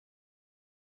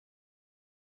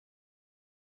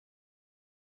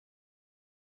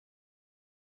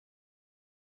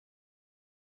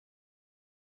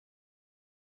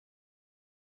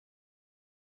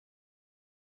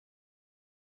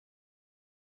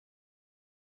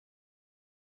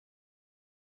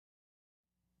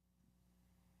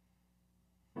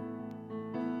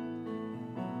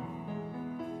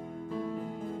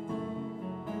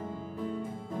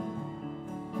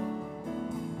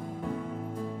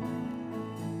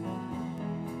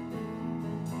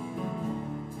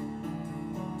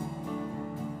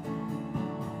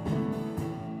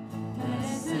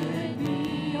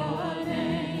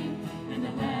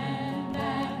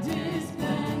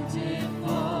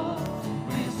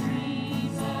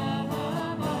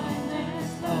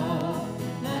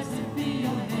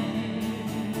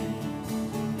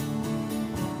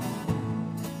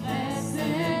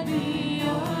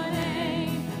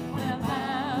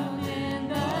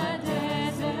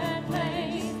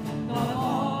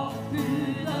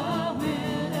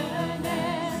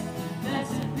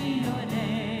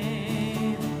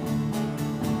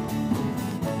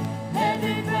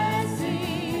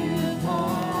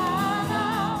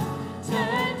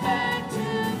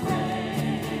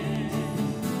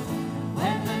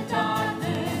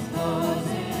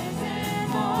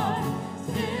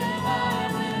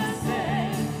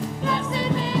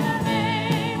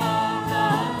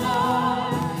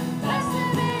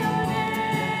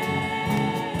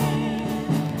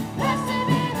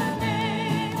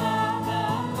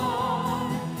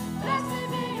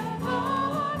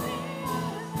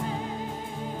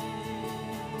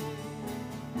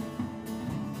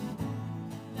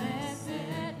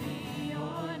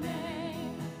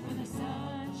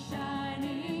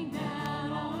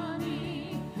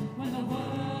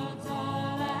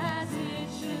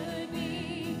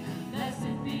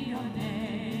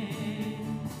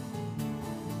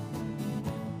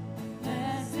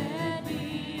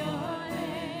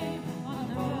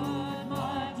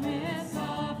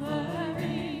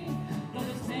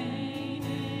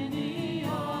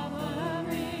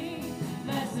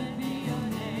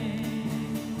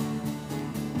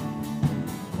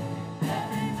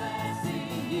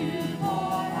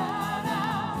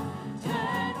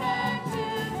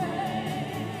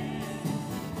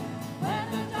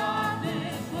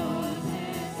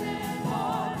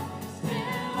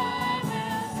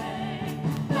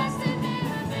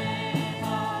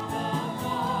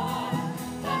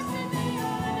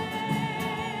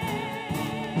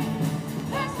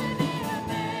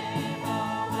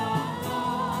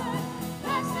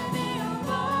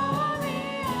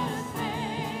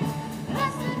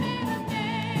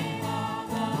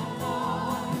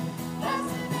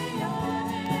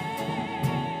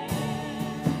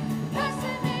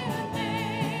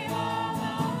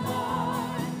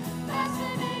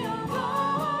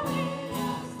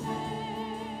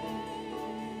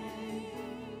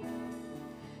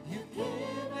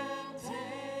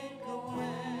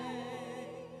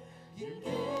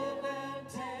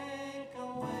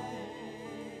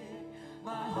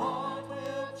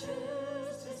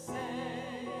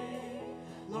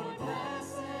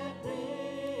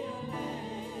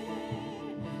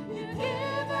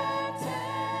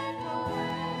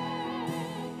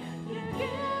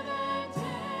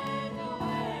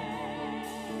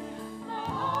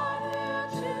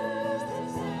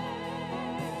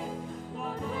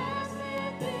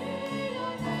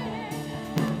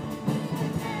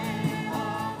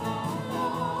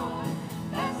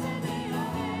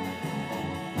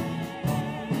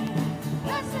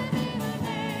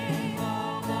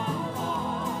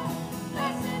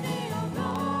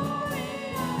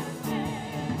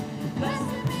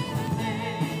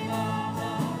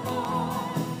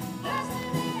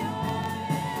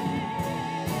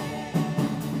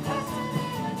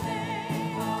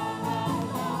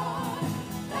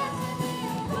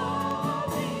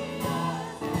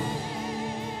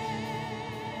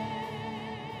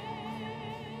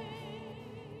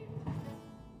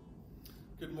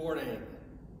morning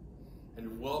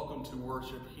and welcome to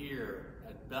worship here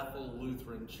at Bethel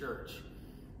Lutheran Church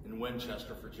in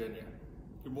Winchester, Virginia.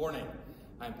 Good morning.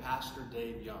 I'm Pastor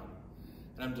Dave Young,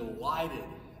 and I'm delighted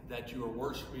that you are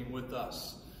worshiping with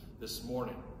us this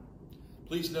morning.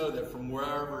 Please know that from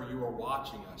wherever you are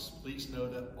watching us, please know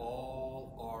that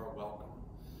all are welcome.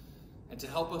 And to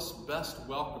help us best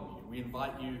welcome you, we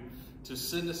invite you to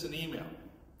send us an email.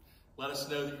 Let us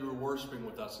know that you are worshiping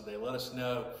with us today. Let us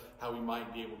know how we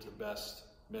might be able to best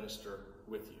minister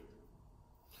with you.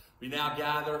 We now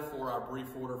gather for our brief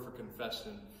order for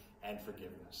confession and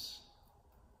forgiveness.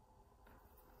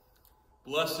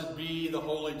 Blessed be the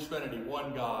Holy Trinity,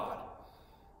 one God,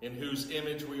 in whose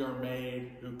image we are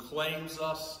made, who claims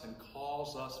us and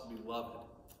calls us beloved.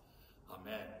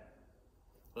 Amen.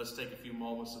 Let's take a few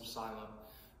moments of silent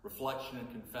reflection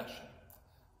and confession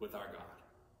with our God.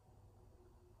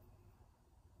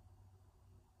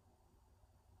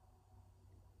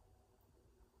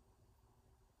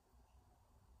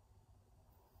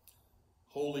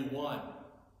 Holy One,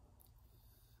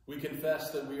 we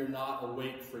confess that we are not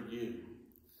awake for you.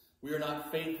 We are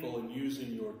not faithful in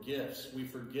using your gifts. We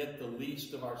forget the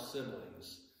least of our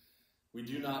siblings. We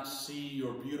do not see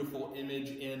your beautiful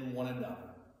image in one another.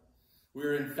 We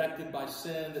are infected by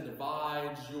sin that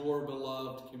divides your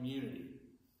beloved community.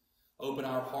 Open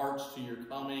our hearts to your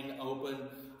coming. Open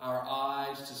our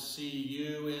eyes to see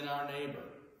you in our neighbor.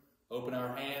 Open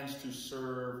our hands to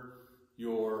serve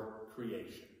your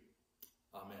creation.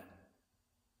 Amen.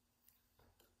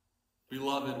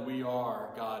 Beloved, we are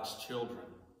God's children,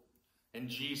 and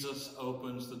Jesus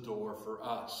opens the door for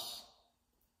us.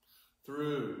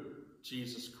 Through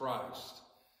Jesus Christ,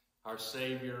 our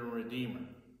Savior and Redeemer,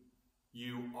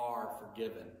 you are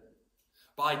forgiven.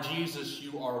 By Jesus,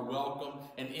 you are welcome,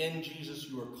 and in Jesus,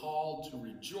 you are called to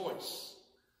rejoice.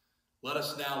 Let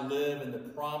us now live in the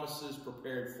promises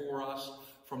prepared for us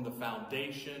from the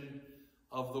foundation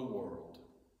of the world.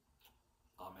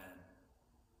 Amen.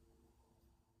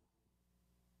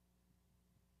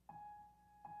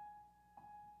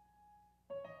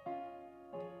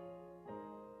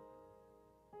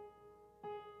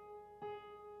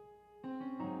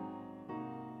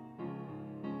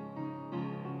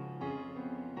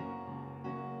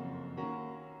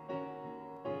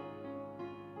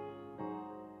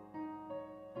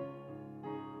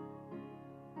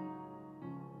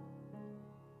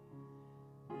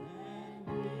 When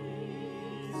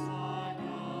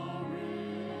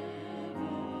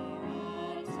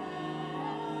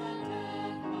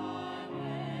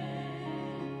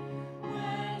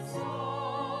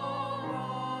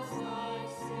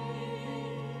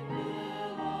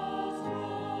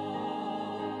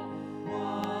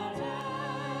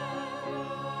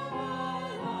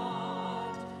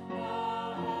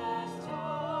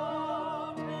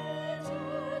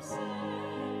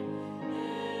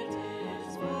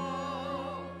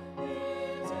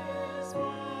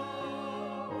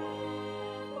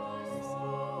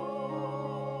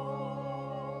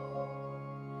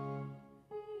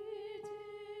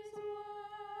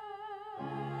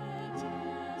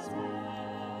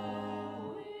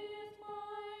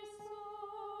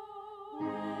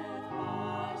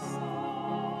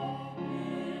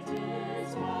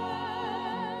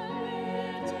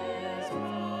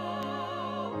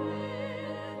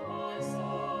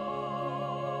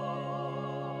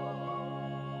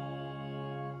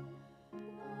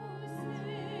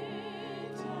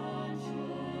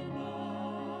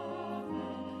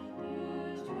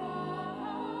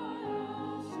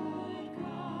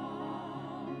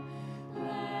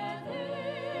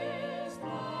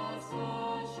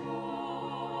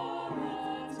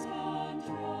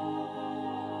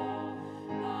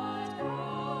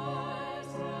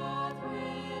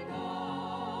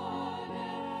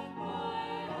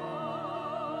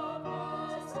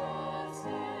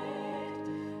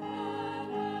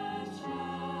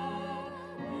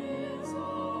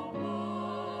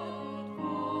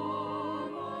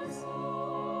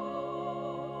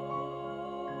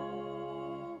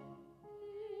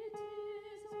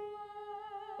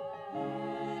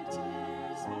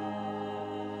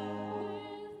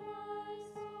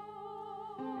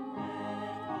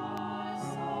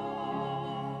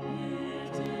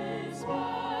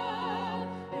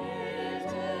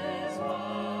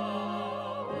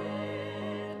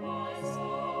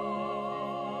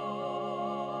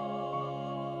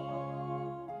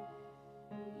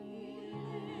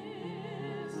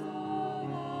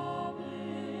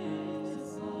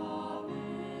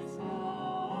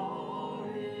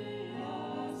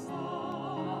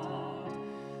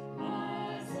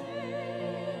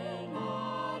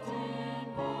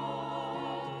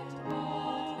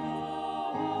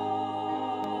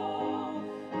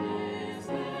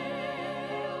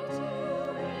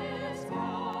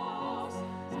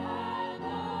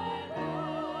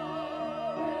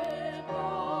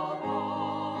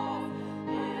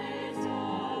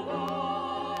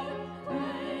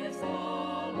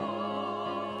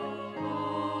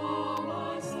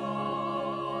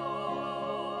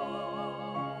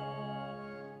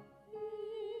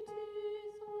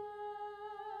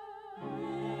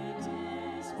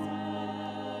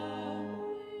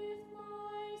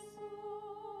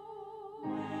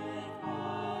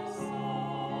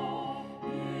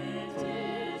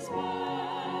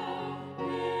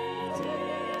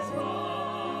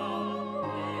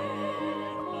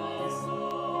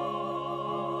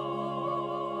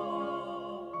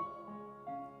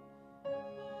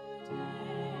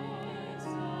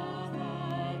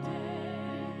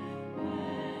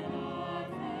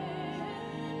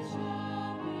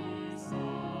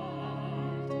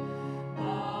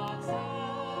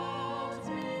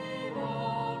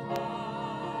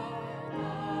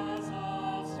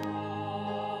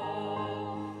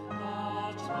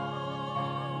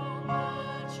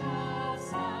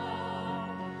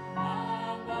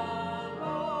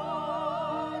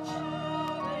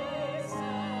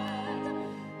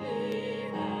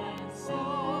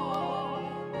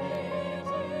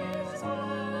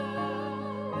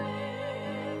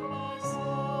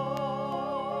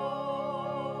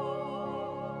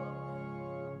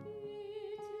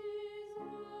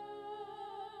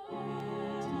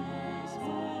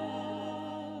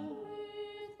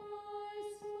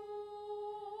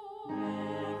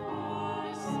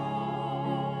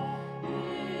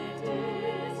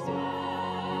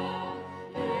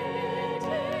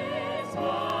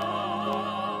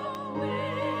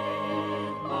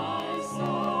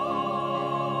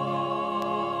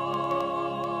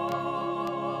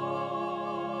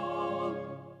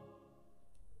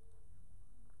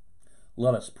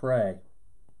Let us pray.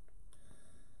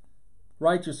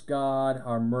 Righteous God,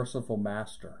 our merciful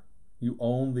Master, you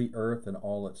own the earth and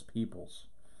all its peoples,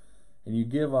 and you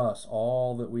give us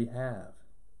all that we have.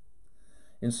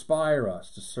 Inspire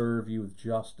us to serve you with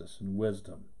justice and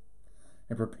wisdom,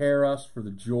 and prepare us for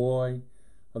the joy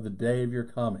of the day of your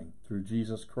coming, through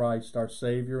Jesus Christ, our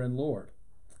Savior and Lord.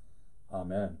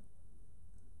 Amen.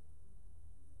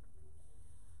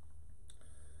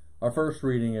 Our first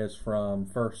reading is from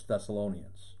 1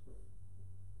 Thessalonians.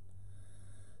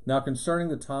 Now concerning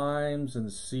the times and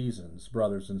the seasons,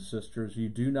 brothers and sisters, you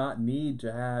do not need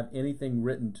to have anything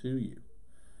written to you.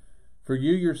 For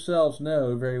you yourselves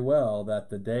know very well that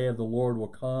the day of the Lord will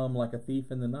come like a thief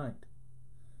in the night.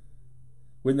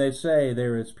 When they say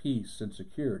there is peace and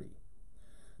security,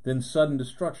 then sudden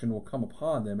destruction will come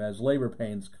upon them as labor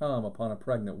pains come upon a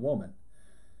pregnant woman,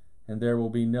 and there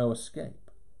will be no escape.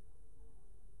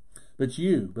 But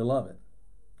you, beloved,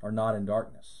 are not in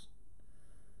darkness,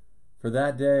 for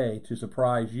that day to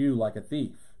surprise you like a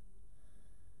thief.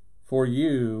 For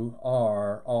you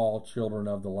are all children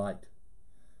of the light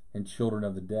and children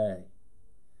of the day.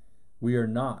 We are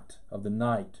not of the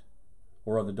night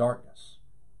or of the darkness.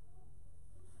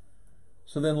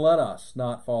 So then let us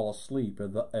not fall asleep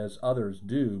as others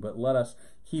do, but let us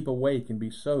keep awake and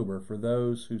be sober, for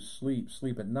those who sleep,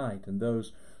 sleep at night, and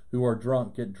those who are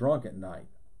drunk get drunk at night.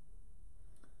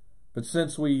 But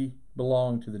since we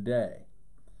belong to the day,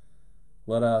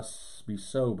 let us be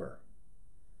sober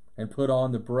and put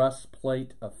on the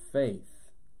breastplate of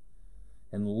faith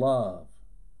and love,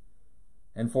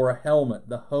 and for a helmet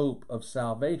the hope of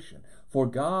salvation. For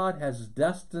God has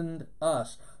destined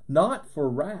us not for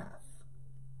wrath,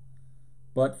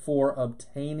 but for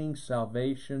obtaining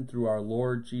salvation through our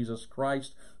Lord Jesus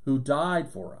Christ, who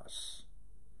died for us,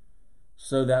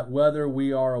 so that whether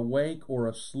we are awake or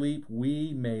asleep,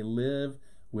 we may live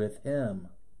with him.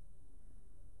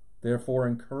 Therefore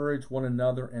encourage one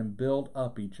another and build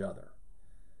up each other,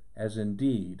 as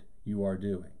indeed you are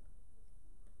doing.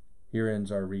 Here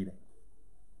ends our reading.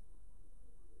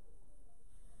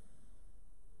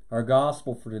 Our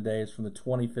gospel for today is from the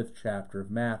 25th chapter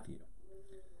of Matthew.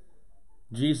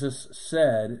 Jesus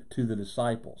said to the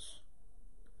disciples,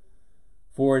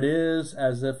 "For it is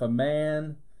as if a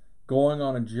man going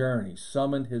on a journey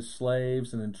summoned his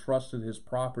slaves and entrusted his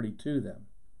property to them.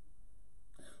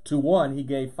 To one he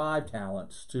gave 5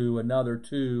 talents, to another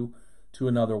 2, to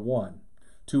another 1,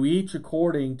 to each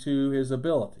according to his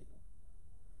ability.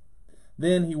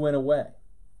 Then he went away.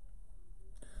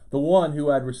 The one who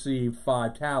had received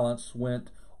 5 talents went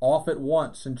off at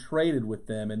once and traded with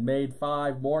them and made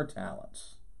 5 more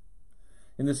talents.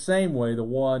 In the same way, the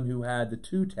one who had the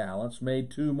 2 talents made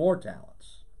 2 more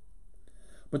talents.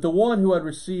 But the one who had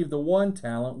received the 1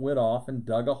 talent went off and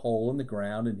dug a hole in the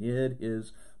ground and hid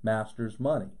his master's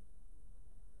money.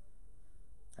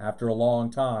 After a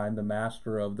long time, the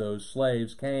master of those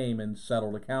slaves came and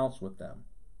settled accounts with them.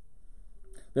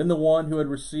 Then the one who had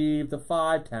received the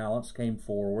 5 talents came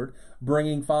forward,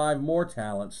 bringing 5 more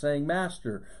talents, saying,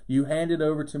 'Master, you handed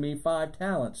over to me 5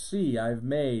 talents. See, I have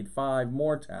made 5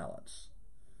 more talents.'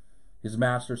 His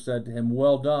master said to him,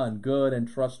 "Well done, good and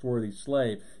trustworthy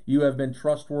slave. You have been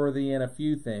trustworthy in a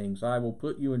few things. I will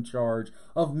put you in charge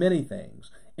of many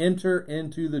things. Enter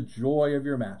into the joy of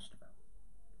your master."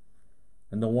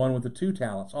 And the one with the 2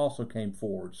 talents also came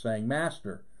forward, saying,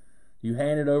 "Master, you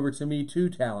handed over to me 2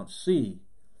 talents. See,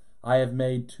 I have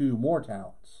made 2 more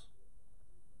talents."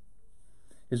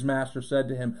 His master said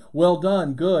to him, "Well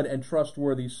done, good and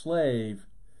trustworthy slave.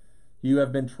 You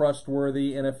have been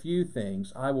trustworthy in a few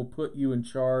things. I will put you in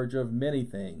charge of many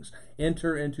things.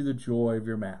 Enter into the joy of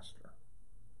your master."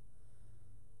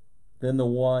 Then the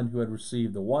one who had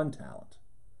received the 1 talent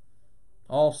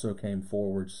also came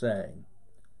forward, saying,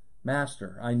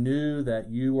 "Master, I knew that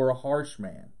you were a harsh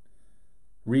man,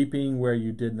 reaping where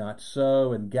you did not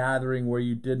sow and gathering where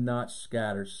you did not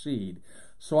scatter seed.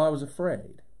 So I was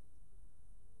afraid,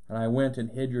 and I went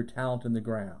and hid your talent in the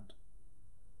ground.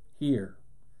 Here,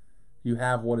 you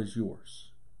have what is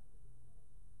yours."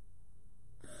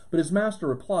 But his master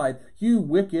replied, "You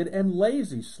wicked and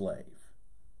lazy slave.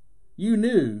 You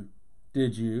knew,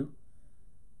 did you,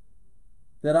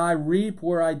 that I reap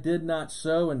where I did not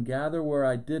sow and gather where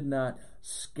I did not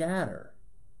scatter?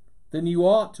 Then you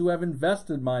ought to have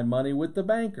invested my money with the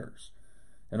bankers,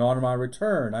 and on my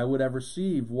return I would have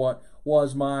received what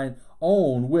was mine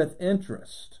own with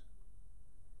interest.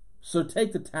 So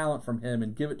take the talent from him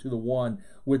and give it to the one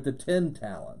with the 10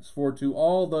 talents. For to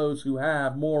all those who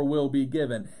have, more will be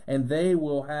given, and they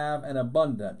will have an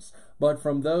abundance. But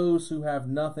from those who have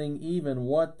nothing, even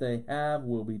what they have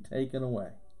will be taken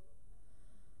away.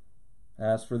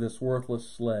 As for this worthless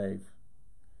slave,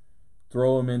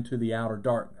 throw him into the outer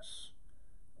darkness,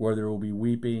 where there will be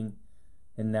weeping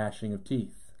and gnashing of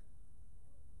teeth."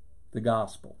 The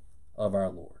Gospel of our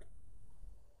Lord.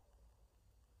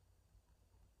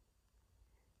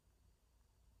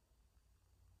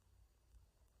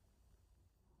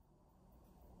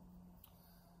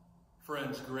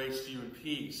 Friends, grace to you and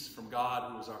peace from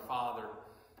God, who is our Father,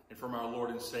 and from our Lord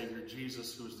and Savior,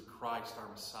 Jesus, who is the Christ, our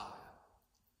Messiah.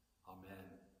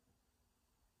 Amen.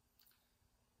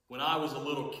 When I was a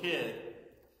little kid,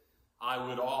 I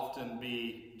would often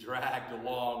be dragged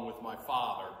along with my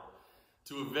father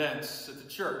to events at the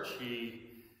church.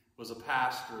 He was a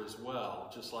pastor as well,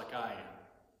 just like I am.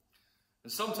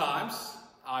 And sometimes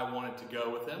I wanted to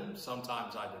go with him.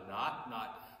 Sometimes I did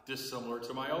not dissimilar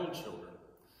to my own children.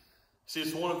 See,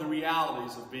 it's one of the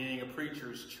realities of being a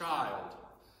preacher's child.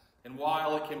 And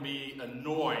while it can be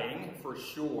annoying, for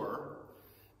sure,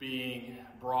 being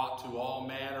brought to all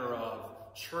manner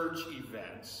of church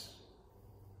events,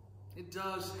 it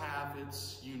does have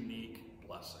its unique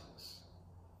blessings.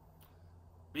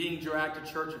 Being dragged to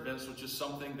church events was just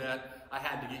something that I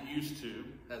had to get used to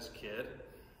as a kid.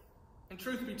 And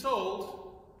truth be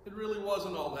told, it really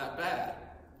wasn't all that bad.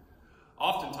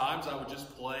 Oftentimes, I would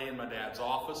just play in my dad's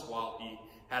office while he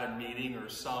had a meeting or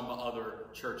some other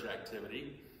church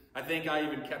activity. I think I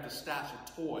even kept a stash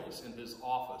of toys in his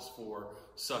office for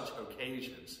such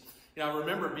occasions. You know, I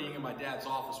remember being in my dad's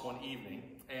office one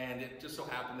evening, and it just so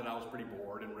happened that I was pretty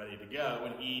bored and ready to go,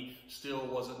 and he still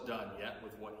wasn't done yet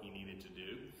with what he needed to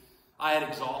do. I had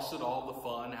exhausted all the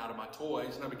fun out of my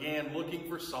toys, and I began looking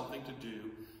for something to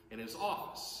do in his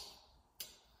office.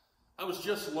 I was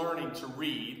just learning to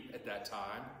read at that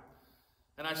time,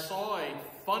 and I saw a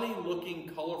funny-looking,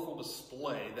 colorful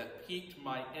display that piqued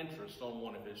my interest on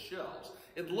one of his shelves.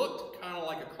 It looked kind of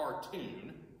like a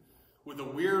cartoon with a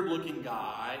weird-looking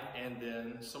guy and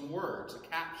then some words, a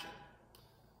caption.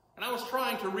 And I was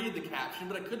trying to read the caption,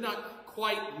 but I could not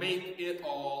quite make it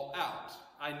all out.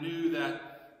 I knew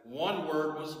that one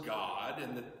word was God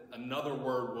and that another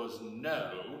word was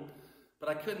no, but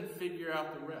I couldn't figure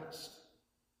out the rest.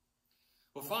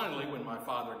 Well, finally, when my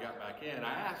father got back in,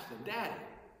 I asked him, "Daddy,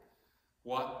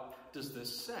 what does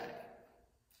this say?"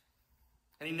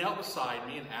 And he knelt beside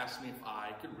me and asked me if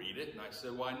I could read it. And I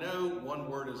said, "Well, I know one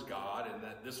word is God and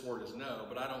that this word is no,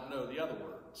 but I don't know the other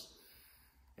words."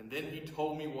 And then he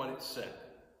told me what it said.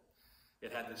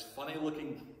 It had this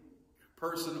funny-looking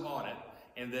person on it,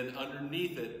 and then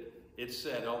underneath it, it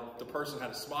said, the person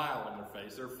had a smile on their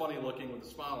face. They're funny-looking with a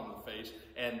smile on their face,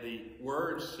 and the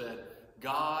words said,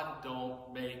 "God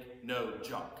don't make no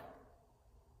junk."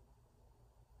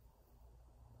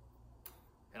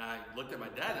 And I looked at my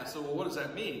dad and I said, "Well, what does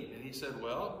that mean?" And he said,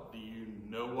 "Well, do you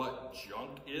know what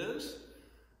junk is?"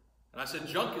 And I said,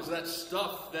 "Junk is that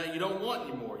stuff that you don't want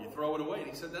anymore. You throw it away." And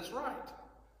he said, "That's right."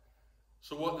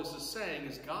 So what this is saying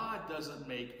is God doesn't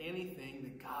make anything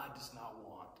that God does not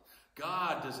want.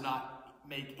 God does not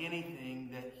make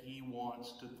anything that he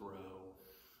wants to throw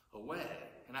away.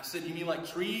 And I said, "You mean like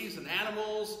trees and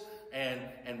animals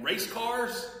and race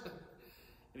cars?"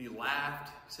 And he laughed.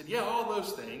 He said, yeah, all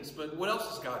those things, but what else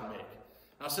does God make?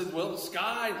 And I said, well, the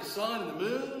sky, the sun, and the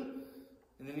moon.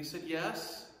 And then he said,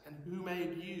 yes, and who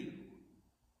made you?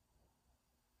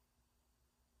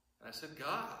 And I said,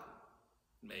 God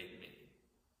made me.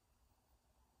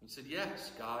 He said,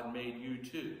 yes, God made you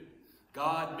too.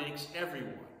 God makes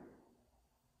everyone.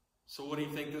 So what do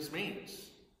you think this means?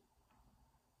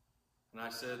 And I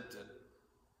said,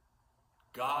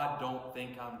 God don't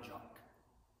think I'm junk.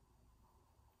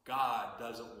 God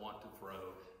doesn't want to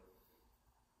throw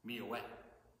me away.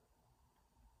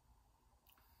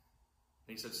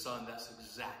 And he said, son, that's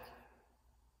exactly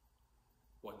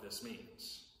what this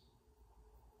means.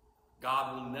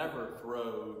 God will never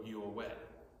throw you away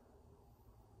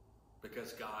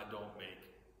because God don't make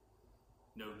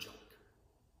no junk.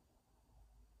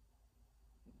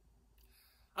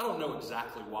 I don't know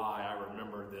exactly why I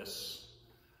remember this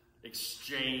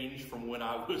exchange from when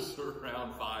I was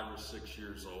around 5 or 6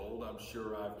 years old. I'm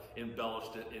sure I've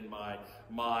embellished it in my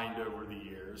mind over the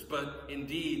years. But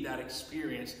indeed, that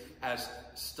experience has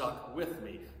stuck with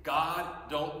me. God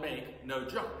don't make no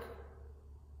junk.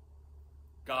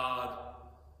 God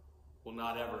will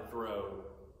not ever throw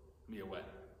me away.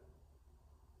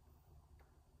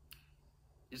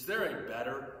 Is there a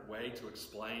better way to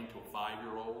explain to a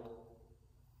 5-year-old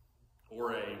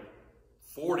or a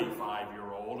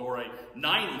 45-year-old or a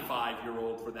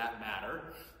 95-year-old for that matter,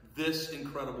 this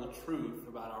incredible truth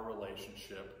about our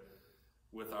relationship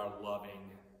with our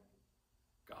loving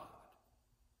God?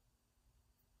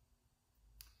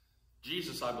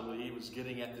 Jesus, I believe, is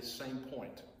getting at this same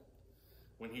point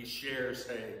when he shares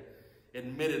a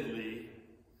admittedly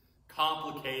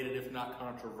complicated, if not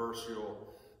controversial,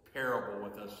 parable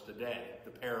with us today,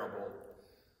 the parable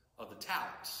of the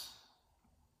talents.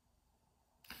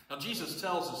 Now, Jesus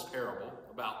tells this parable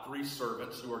about 3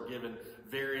 servants who are given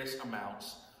various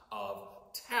amounts of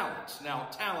talents. Now,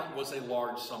 talent was a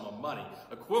large sum of money,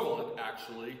 equivalent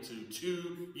actually to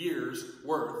 2 years'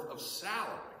 worth of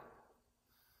salary.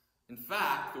 In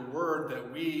fact, the word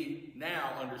that we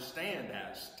now understand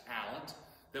as talent,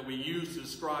 that we use to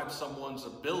describe someone's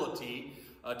ability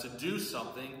to do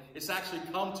something, it's actually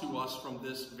come to us from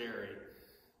this very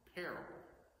parable.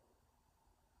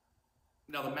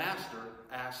 Now, the master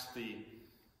asked the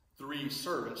 3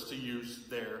 servants to use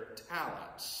their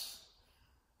talents,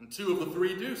 and 2 of the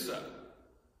 3 do so.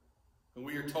 And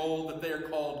we are told that they are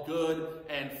called good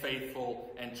and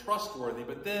faithful and trustworthy.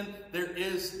 But then there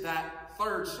is that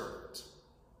 3rd servant.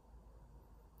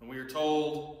 And we are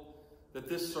told that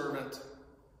this servant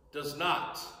does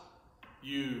not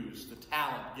use the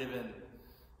talent given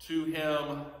to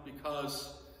him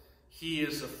because he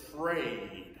is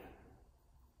afraid.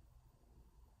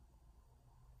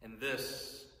 And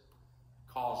this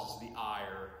causes the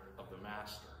ire of the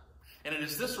master. And it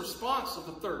is this response of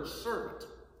the 3rd servant,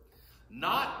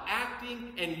 not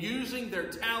acting and using their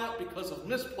talent because of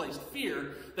misplaced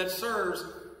fear, that serves,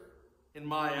 in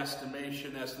my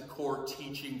estimation, as the core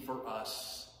teaching for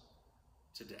us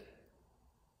today.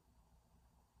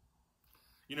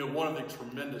 You know, one of the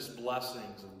tremendous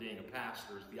blessings of being a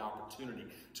pastor is the opportunity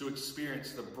to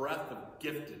experience the breadth of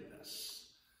giftedness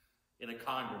in a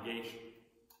congregation.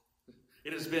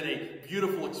 It has been a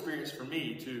beautiful experience for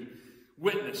me to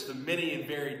witness the many and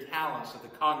varied talents of the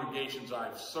congregations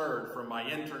I've served, from my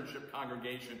internship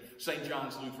congregation, St.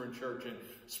 John's Lutheran Church in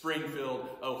Springfield,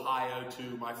 Ohio, to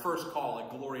my first call at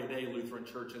Gloria Dei Lutheran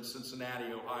Church in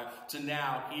Cincinnati, Ohio, to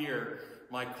now here,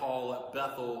 my call at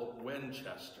Bethel,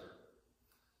 Winchester.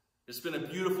 It's been a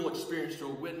beautiful experience to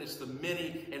witness the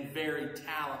many and varied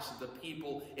talents that the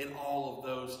people in all of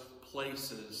those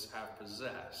places have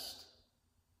possessed.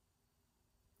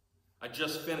 I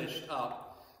just finished up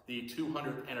the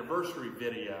 200th anniversary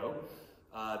video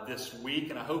this week,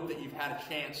 and I hope that you've had a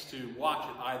chance to watch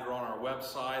it either on our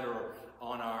website or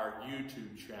on our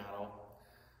YouTube channel.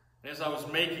 And as I was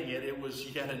making it, it was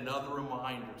yet another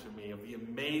reminder to me of the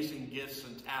amazing gifts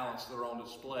and talents that are on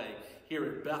display here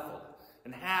at Bethel,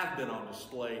 and have been on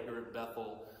display here at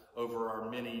Bethel over our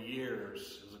many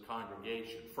years as a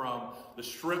congregation. From the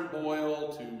shrimp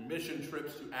boil to mission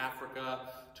trips to Africa,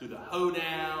 to the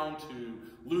hoedown, to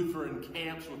Lutheran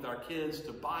camps with our kids,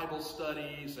 to Bible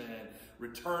studies and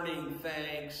returning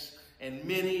thanks, and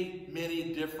many,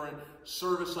 many different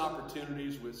service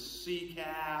opportunities with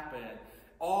CCAP and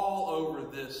all over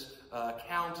this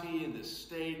county and this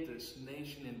state, this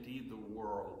nation, indeed the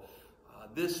world.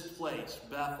 This place,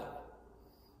 Bethel,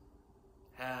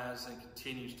 has and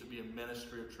continues to be a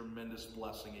ministry of tremendous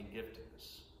blessing and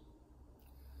giftedness.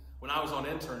 When I was on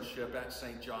internship at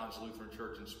St. John's Lutheran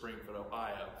Church in Springfield,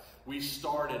 Ohio, we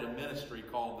started a ministry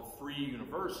called the Free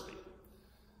University.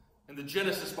 And the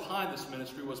genesis behind this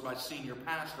ministry was my senior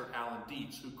pastor, Alan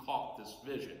Dietz, who caught this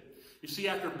vision. You see,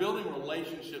 after building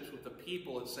relationships with the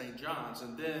people at St. John's,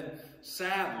 and then,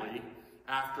 sadly,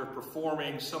 after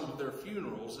performing some of their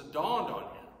funerals, it dawned on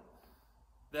him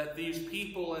that these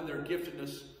people and their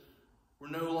giftedness were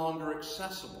no longer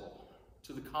accessible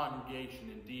to the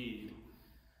congregation, indeed,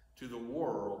 to the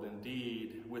world,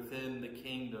 indeed, within the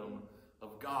kingdom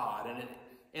of God.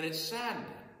 And it saddened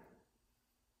him,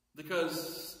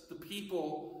 because the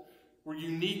people were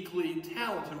uniquely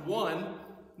talented. One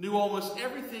knew almost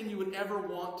everything you would ever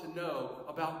want to know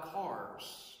about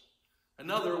cars.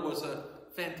 Another was a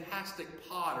fantastic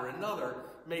potter. Another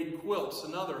made quilts.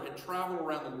 Another had traveled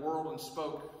around the world and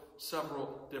spoke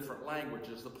several different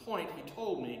languages. The point, he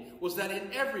told me, was that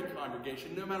in every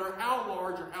congregation, no matter how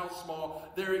large or how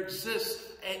small, there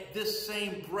exists this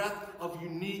same breadth of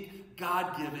unique,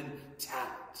 God-given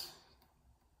talent.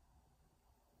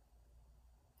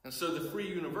 And so the free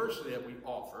university that we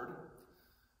offered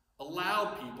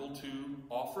allowed people to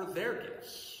offer their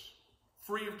gifts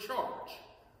free of charge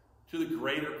to the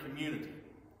greater community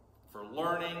for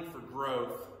learning, for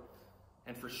growth,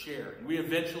 and for sharing. We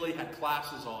eventually had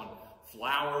classes on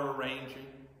flower arranging,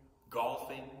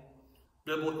 golfing,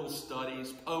 biblical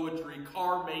studies, poetry,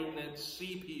 car maintenance,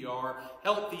 CPR,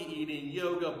 healthy eating,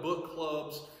 yoga, book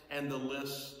clubs, and the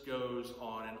list goes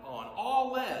on and on.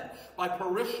 All led by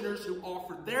parishioners who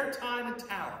offered their time and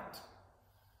talent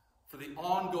for the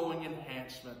ongoing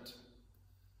enhancement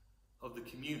of the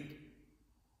community.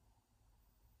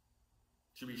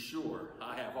 To be sure,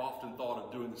 I have often thought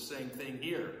of doing the same thing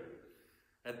here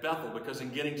at Bethel, because in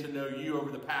getting to know you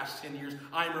over the past 10 years,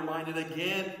 I am reminded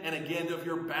again and again of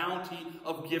your bounty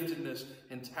of giftedness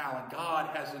and talent.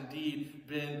 God has indeed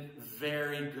been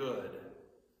very good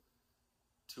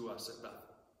to us at Bethel.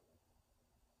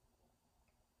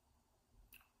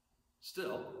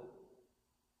 Still,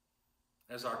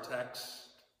 as our text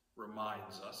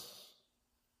reminds us,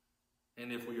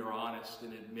 and if we are honest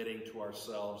in admitting to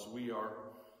ourselves, we are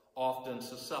often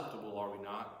susceptible, are we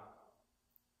not,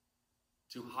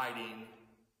 to hiding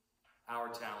our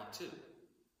talent too.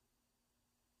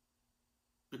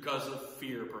 Because of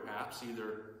fear, perhaps,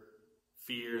 either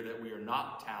fear that we are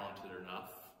not talented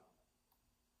enough,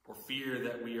 or fear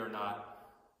that we are not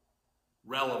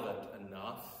relevant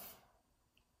enough,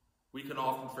 we can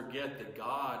often forget that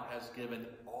God has given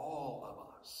all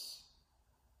of us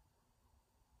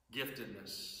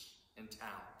giftedness and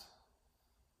talent,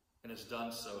 and has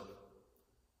done so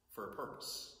for a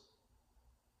purpose.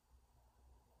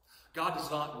 God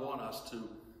does not want us to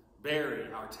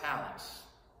bury our talents,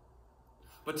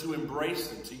 but to embrace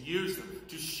them, to use them,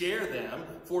 to share them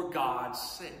for God's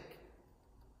sake.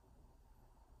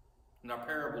 And our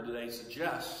parable today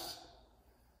suggests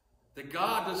that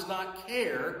God does not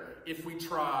care if we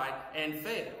try and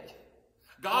fail.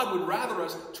 God would rather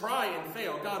us try and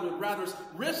fail. God would rather us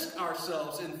risk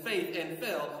ourselves in faith and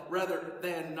fail rather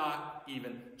than not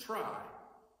even try.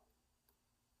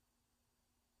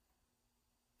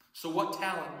 So what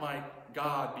talent might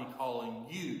God be calling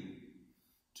you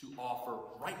to offer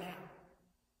right now?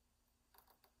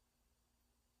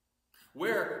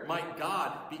 Where might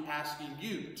God be asking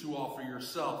you to offer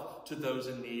yourself to those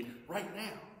in need right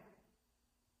now?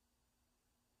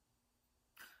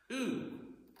 Who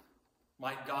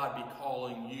might God be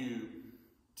calling you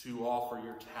to offer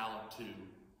your talent to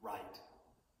right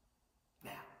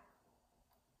now?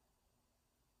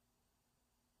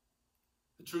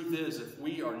 The truth is, if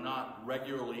we are not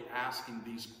regularly asking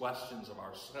these questions of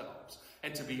ourselves,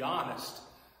 and to be honest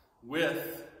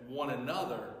with one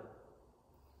another,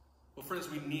 well, friends,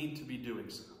 we need to be doing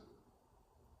so.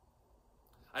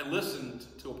 I listened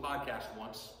to a podcast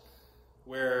once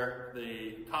where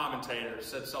the commentator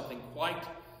said something quite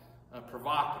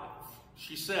provocative.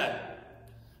 She said,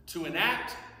 to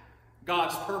enact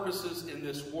God's purposes in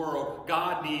this world,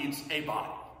 God needs a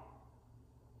body.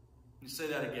 Let me say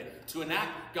that again. To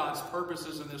enact God's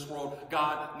purposes in this world,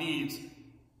 God needs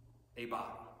a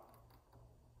body.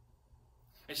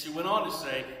 And she went on to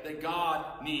say that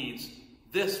God needs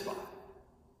this body,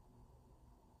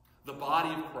 the body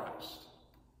of Christ,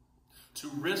 to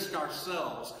risk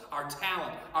ourselves, our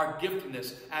talent, our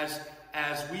giftedness,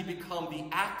 as we become the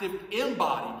active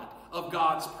embodiment of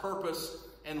God's purpose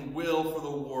and will for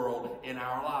the world in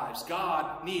our lives.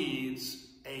 God needs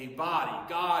a body.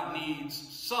 God needs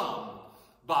some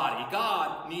body.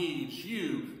 God needs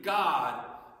you. God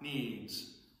needs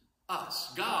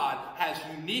us. God has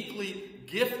uniquely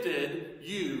gifted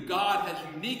you. God has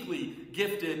uniquely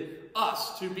gifted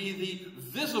us to be the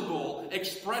visible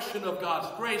expression of God's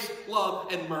grace,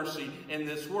 love, and mercy in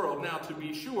this world. Now, to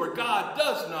be sure, God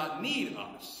does not need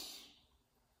us.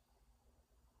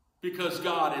 because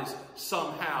God is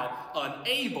somehow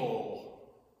unable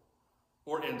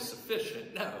or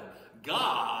insufficient. No,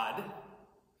 God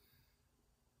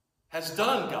has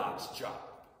done God's job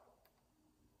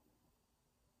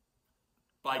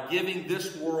by giving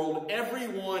this world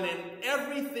everyone and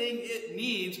everything it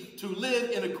needs to live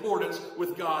in accordance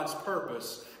with God's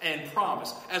purpose and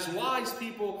promise. As wise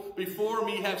people before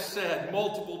me have said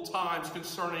multiple times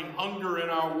concerning hunger in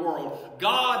our world,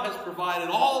 God has provided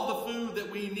all the food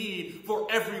that we need for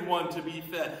everyone to be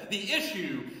fed. The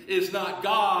issue is not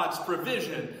God's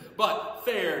provision, but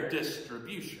fair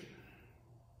distribution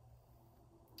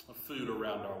of food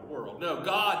around our world. No,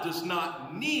 God does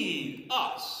not need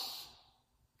us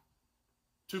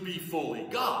to be fully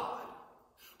God.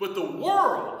 But the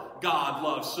world God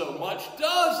loves so much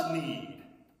does need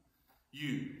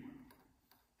you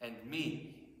and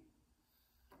me,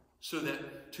 so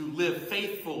that to live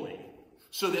faithfully,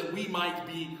 so that we might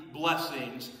be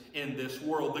blessings in this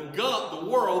world. The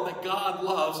world that God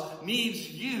loves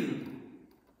needs you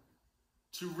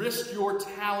to risk your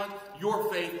talent,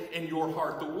 your faith, and your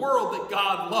heart. The world that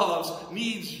God loves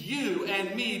needs you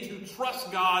and me to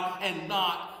trust God and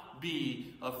not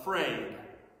be afraid.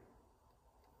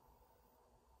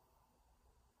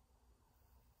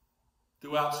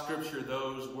 Throughout Scripture,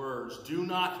 those words, "do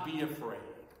not be afraid,"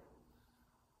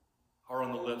 are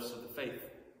on the lips of the faithful.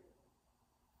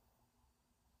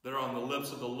 They're on the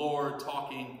lips of the Lord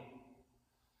talking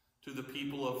to the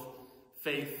people of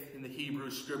faith in the Hebrew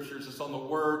Scriptures. It's on the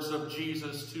words of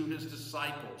Jesus to his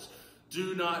disciples.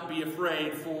 Do not be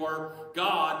afraid, for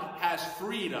God has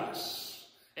freed us.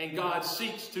 And God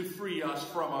seeks to free us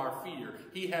from our fear.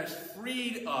 He has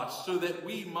freed us so that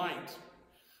we might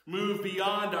move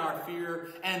beyond our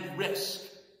fear and risk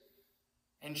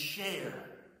and share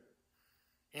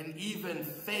and even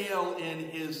fail in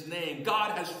his name.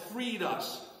 God has freed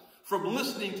us from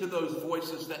listening to those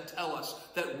voices that tell us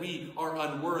that we are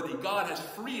unworthy. God has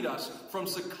freed us from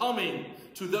succumbing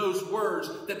to those words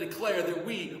that declare that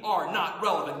we are not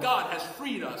relevant. God has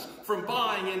freed us from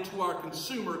buying into our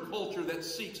consumer culture that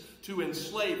seeks to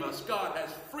enslave us. God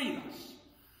has freed us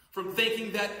from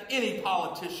thinking that any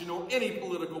politician or any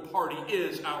political party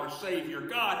is our Savior.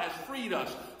 God has freed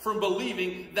us from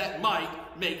believing that might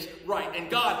makes right. And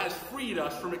God has freed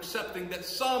us from accepting that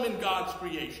some in God's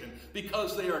creation,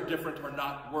 because they are different, are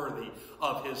not worthy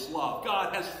of his love.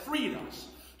 God has freed us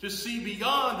to see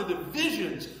beyond the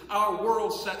divisions our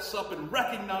world sets up and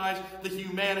recognize the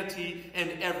humanity in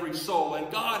every soul.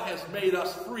 And God has made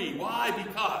us free. Why?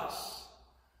 Because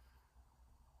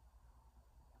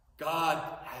God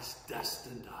has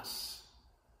destined us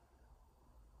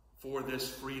for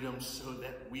this freedom so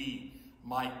that we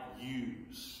might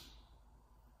use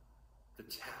the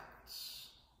talents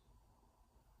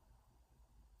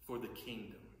for the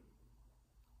kingdom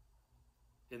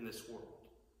in this world.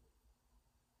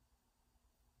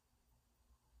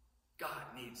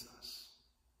 God needs us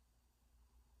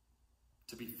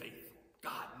to be faithful.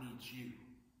 God needs you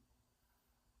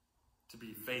to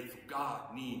be faithful.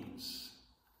 God needs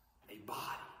a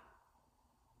body.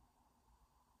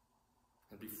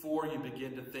 And before you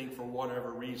begin to think, for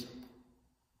whatever reason,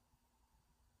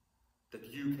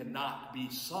 that you cannot be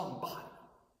somebody,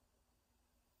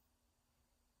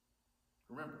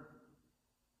 remember,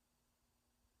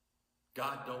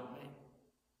 God don't make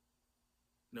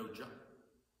no junk.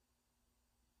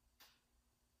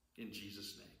 In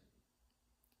Jesus' name,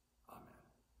 amen.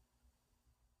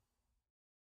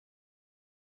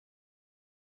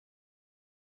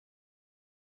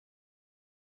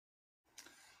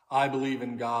 I believe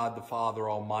in God, the Father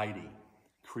Almighty,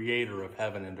 creator of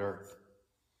heaven and earth.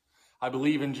 I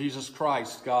believe in Jesus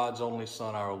Christ, God's only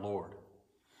Son, our Lord,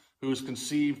 who was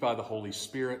conceived by the Holy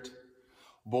Spirit,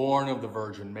 born of the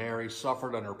Virgin Mary,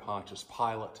 suffered under Pontius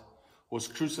Pilate, was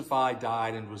crucified,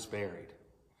 died, and was buried.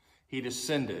 He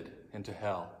descended into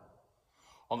hell.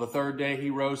 On the third day he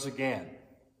rose again.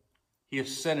 He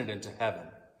ascended into heaven.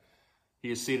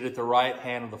 He is seated at the right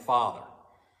hand of the Father,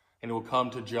 and will come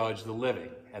to judge the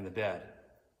living and the dead.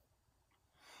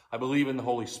 I believe in the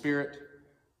Holy Spirit,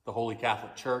 the Holy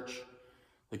Catholic Church,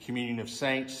 the communion of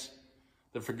saints,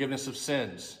 the forgiveness of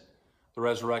sins, the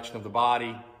resurrection of the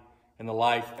body, and the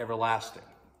life everlasting.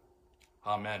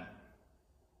 Amen.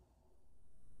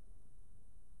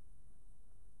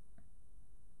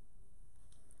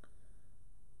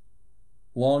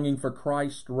 Longing for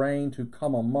Christ's reign to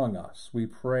come among us, we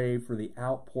pray for the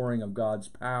outpouring of God's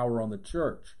power on the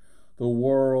church, the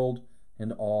world,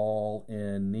 and all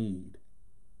in need.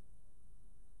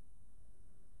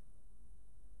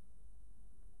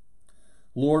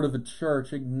 Lord of the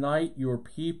church, ignite your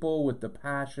people with the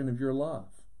passion of your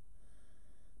love.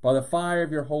 By the fire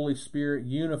of your Holy Spirit,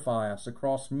 unify us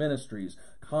across ministries,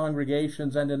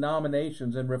 congregations, and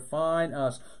denominations, and refine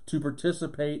us to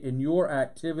participate in your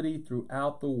activity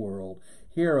throughout the world.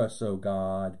 Hear us, O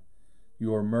God.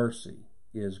 Your mercy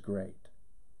is great.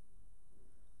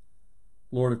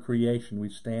 Lord of creation, we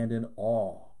stand in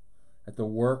awe at the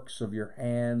works of your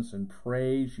hands and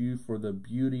praise you for the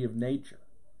beauty of nature.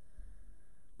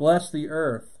 Bless the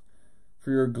earth for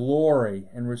your glory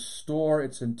and restore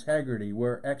its integrity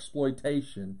where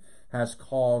exploitation has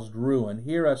caused ruin.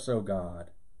 Hear us, O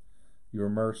God. Your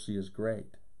mercy is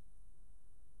great.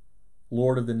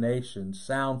 Lord of the nations,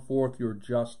 sound forth your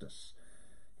justice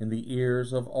in the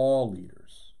ears of all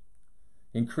leaders.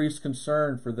 Increase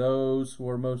concern for those who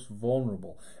are most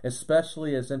vulnerable,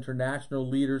 especially as international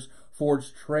leaders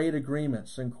forge trade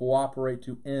agreements and cooperate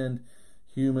to end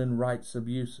human rights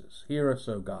abuses. Hear us,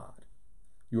 O God.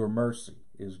 Your mercy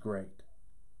is great.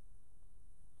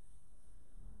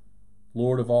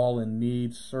 Lord of all in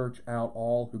need, search out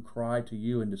all who cry to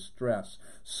you in distress.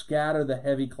 Scatter the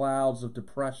heavy clouds of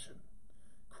depression,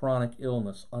 chronic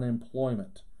illness,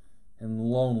 unemployment, and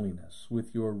loneliness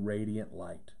with your radiant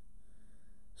light.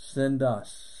 Send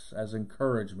us as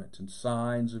encouragement and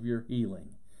signs of your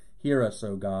healing. Hear us,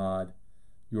 O God.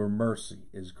 Your mercy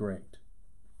is great.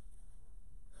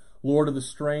 Lord of the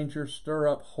stranger, stir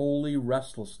up holy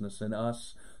restlessness in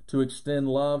us to extend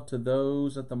love to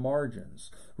those at the margins.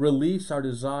 Release our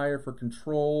desire for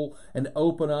control and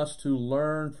open us to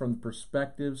learn from the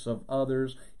perspectives of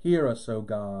others. Hear us, O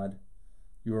God.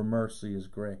 Your mercy is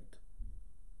great.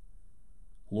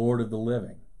 Lord of the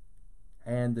living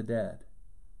and the dead,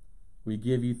 we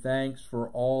give you thanks for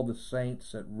all the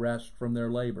saints at rest from their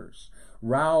labors.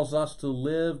 Rouse us to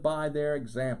live by their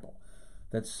example,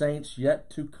 that saints yet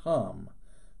to come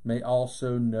may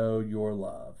also know your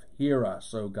love. Hear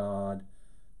us, O God.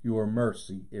 Your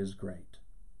mercy is great.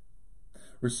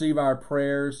 Receive our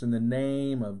prayers in the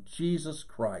name of Jesus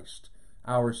Christ,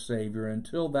 our Savior,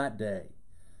 until that day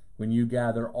when you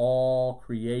gather all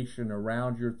creation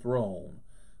around your throne,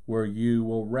 where you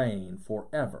will reign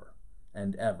forever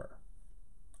and ever.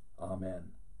 Amen.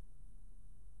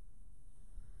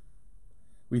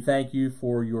 We thank you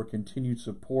for your continued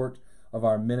support of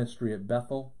our ministry at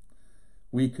Bethel.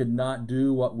 We could not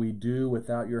do what we do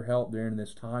without your help during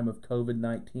this time of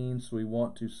COVID-19, so we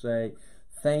want to say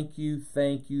thank you,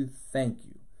 thank you, thank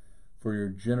you for your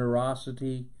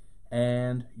generosity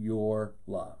and your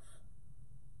love.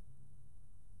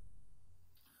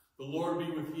 The Lord be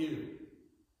with you.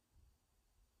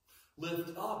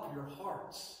 Lift up your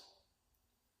hearts.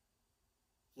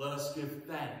 Let us give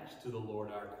thanks to the Lord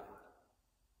our God.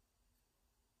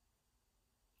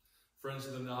 Friends,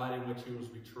 of the night in which he was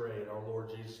betrayed, our Lord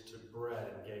Jesus took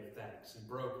bread and gave thanks. He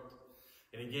broke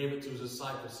it, and he gave it to his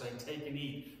disciples, saying, "Take and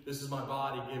eat. This is my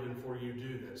body given for you.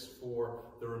 Do this for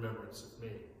the remembrance of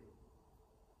me."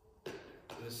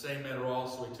 In the same manner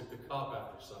also he took the cup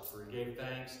after supper. He gave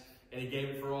thanks, and he gave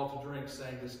it for all to drink,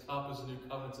 saying, "This cup is a new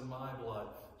covenant in my blood,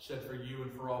 shed for you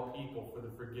and for all people for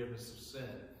the forgiveness of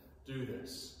sin. Do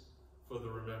this for the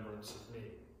remembrance of me."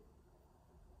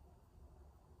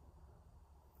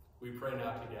 We pray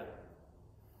now together.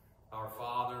 Our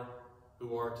Father,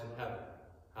 who art in heaven,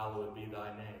 hallowed be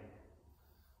thy name.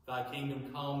 Thy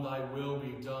kingdom come, thy will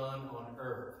be done on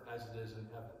earth as it is in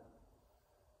heaven.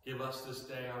 Give us this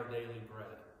day our daily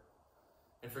bread,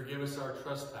 and forgive us our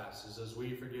trespasses as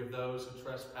we forgive those who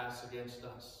trespass against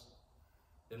us.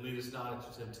 And lead us not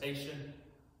into temptation,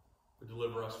 but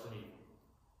deliver us from evil.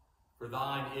 For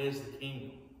thine is the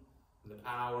kingdom, and the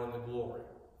power, and the glory,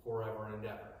 forever and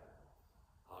ever.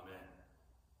 Amen.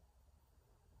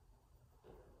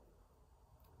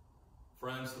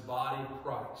 Friends, the body of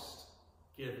Christ,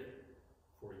 given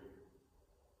for you.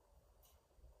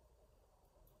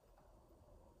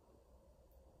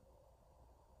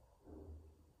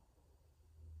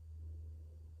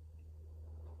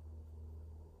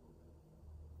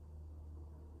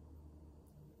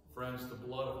 Friends, the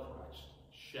blood of Christ,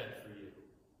 shed for you.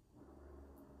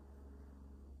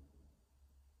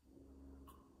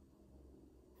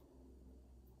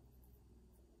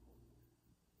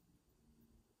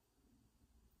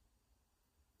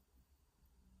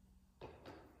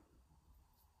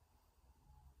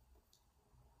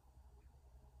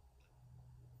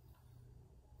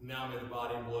 Now may the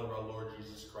body and blood of our Lord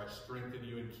Jesus Christ strengthen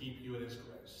you and keep you in his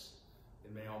grace.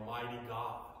 And may Almighty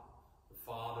God, the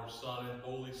Father, Son, and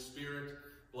Holy Spirit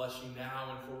bless you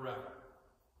now and forever.